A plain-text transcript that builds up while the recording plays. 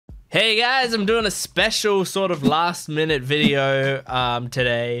Hey guys, I'm doing a special sort of last minute video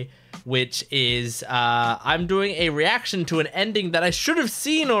today, which is I'm doing a reaction to an ending that I should have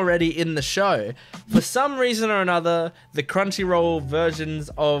seen already in the show. For some reason or another, the Crunchyroll versions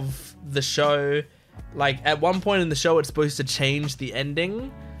of the show, like at one point in the show it's supposed to change the ending,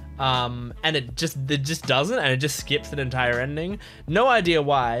 and it just doesn't, and it just skips an entire ending. No idea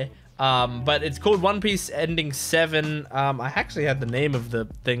why. But it's called One Piece Ending 7. I actually had the name of the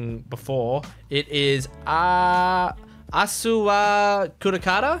thing before. It is Asuwa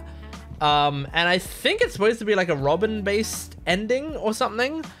Kurukara. And I think it's supposed to be like a Robin-based ending or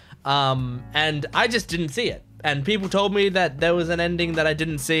something. And I just didn't see it. And people told me that there was an ending that I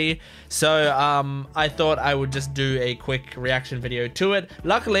didn't see. So I thought I would just do a quick reaction video to it.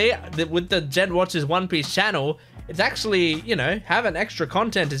 Luckily, with the Jent Watches One Piece channel, it's actually, you know, having extra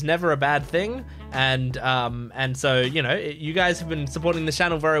content is never a bad thing. And so, you know, you guys have been supporting the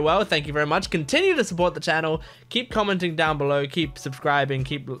channel very well. Thank you very much. Continue to support the channel. Keep commenting down below. Keep subscribing.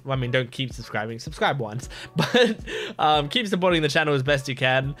 Don't keep subscribing. Subscribe once. But keep supporting the channel as best you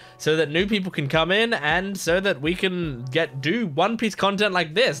can so that new people can come in and so that we can do One Piece content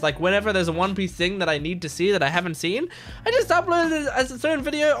like this. Like whenever there's a One Piece thing that I need to see that I haven't seen, I just upload it as its own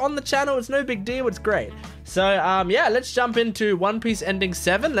video on the channel. It's no big deal. It's great. So yeah, let's jump into One Piece Ending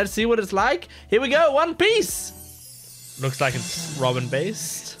 7. Let's see what it's like. Here we go, One Piece! Looks like it's Robin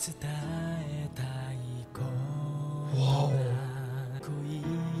based. Whoa.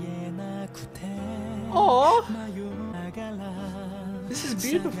 Aww. This is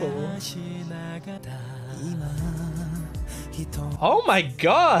beautiful. Oh my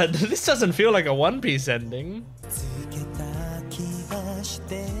god, this doesn't feel like a One Piece ending.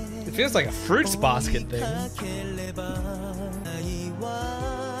 It feels like a fruits basket thing.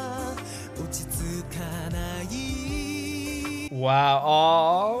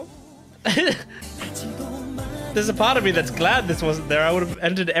 Wow. Aww. There's a part of me that's glad this wasn't there. I would have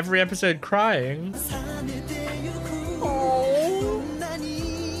ended every episode crying.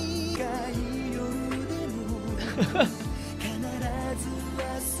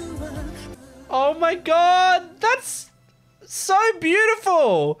 Oh my god, that's so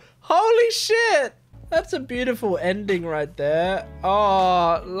beautiful. Holy shit. That's a beautiful ending right there.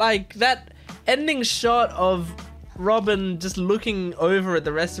 Oh, like that ending shot of Robin just looking over at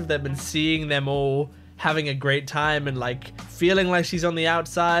the rest of them and seeing them all having a great time and like feeling like she's on the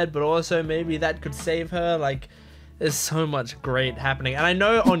outside, but also maybe that could save her. Like there's so much great happening. And I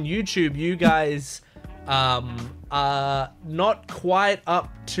know on YouTube you guys are not quite up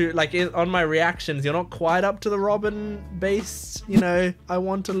to, like on my reactions, you're not quite up to the Robin based, you know, I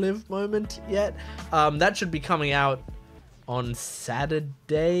want to live moment yet. That should be coming out on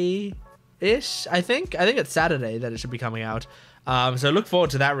Saturday-ish, I think it's Saturday that it should be coming out. So look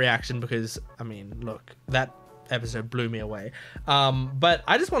forward to that reaction because, I mean, look, that episode blew me away. But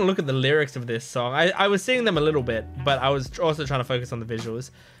I just want to look at the lyrics of this song. I was seeing them a little bit, but I was also trying to focus on the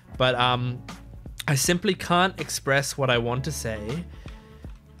visuals. But I simply can't express what I want to say.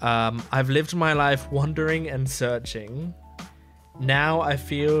 I've lived my life wandering and searching. Now I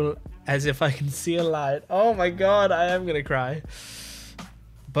feel as if I can see a light. Oh my god, I am gonna cry.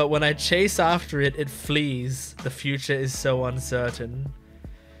 But when I chase after it, it flees. The future is so uncertain.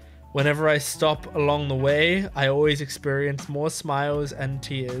 Whenever I stop along the way, I always experience more smiles and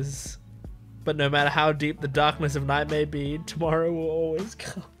tears. But no matter how deep the darkness of night may be, tomorrow will always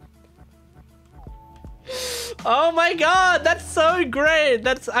come. Oh my god, that's so great.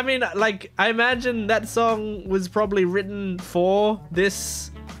 That's, I mean, like, I imagine that song was probably written for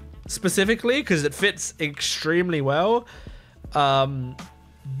this specifically because it fits extremely well.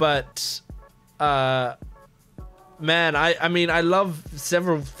 But man, I mean, I love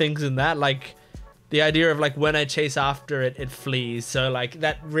several things in that, like the idea of like when I chase after it, it flees. So like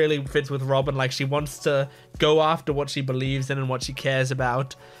that really fits with Robin. Like she wants to go after what she believes in and what she cares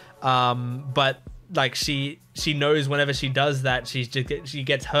about. But like she knows whenever she does that, she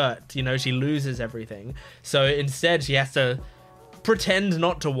gets hurt, you know, she loses everything. So instead she has to pretend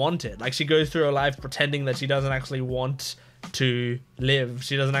not to want it. Like she goes through her life pretending that she doesn't actually want to live.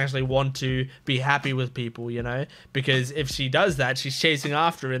 She doesn't actually want to be happy with people, you know, because if she does that, she's chasing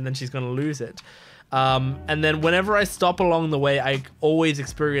after it and then she's going to lose it. And then whenever I stop along the way, I always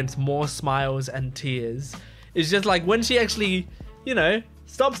experience more smiles and tears. It's just like when she actually, you know,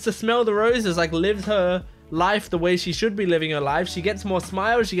 stops to smell the roses, like lives her life the way she should be living her life, she gets more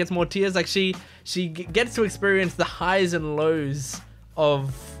smiles, she gets more tears. Like she gets to experience the highs and lows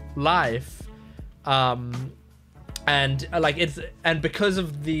of life. And because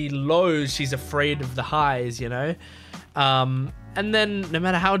of the lows, she's afraid of the highs, you know. And then no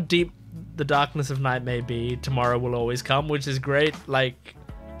matter how deep the darkness of night may be, tomorrow will always come, which is great. Like,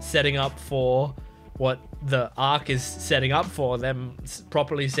 setting up for what the arc is setting up for, them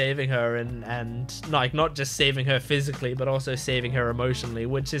properly saving her and like not just saving her physically, but also saving her emotionally,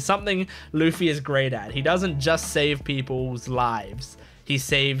 which is something Luffy is great at. He doesn't just save people's lives. He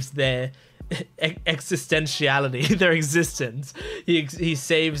saves their existentiality, their existence. He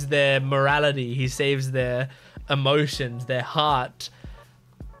saves their morality. He saves their emotions, their heart.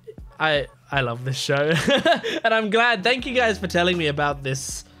 I love this show. And I'm glad. Thank you guys for telling me about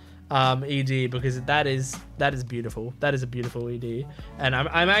this ED, because that is beautiful. That is a beautiful ED. And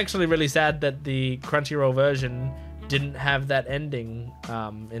I'm actually really sad that the Crunchyroll version didn't have that ending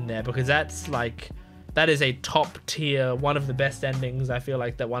in there, because that's like, that is a top tier, one of the best endings I feel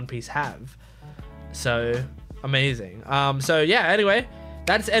like that One Piece have. So amazing. So yeah, anyway,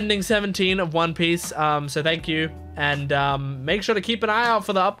 that's ending 17 of One Piece. So thank you, and make sure to keep an eye out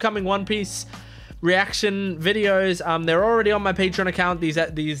for the upcoming One Piece reaction videos. They're already on my Patreon account.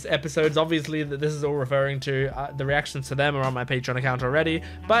 These episodes, obviously, that this is all referring to, the reactions to them are on my Patreon account already.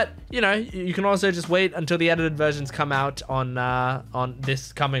 But you know, you can also just wait until the edited versions come out on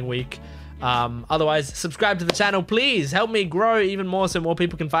this coming week. Otherwise, subscribe to the channel, please. Help me grow even more so more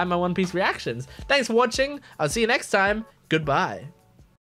people can find my One Piece reactions. Thanks for watching. I'll see you next time. Goodbye.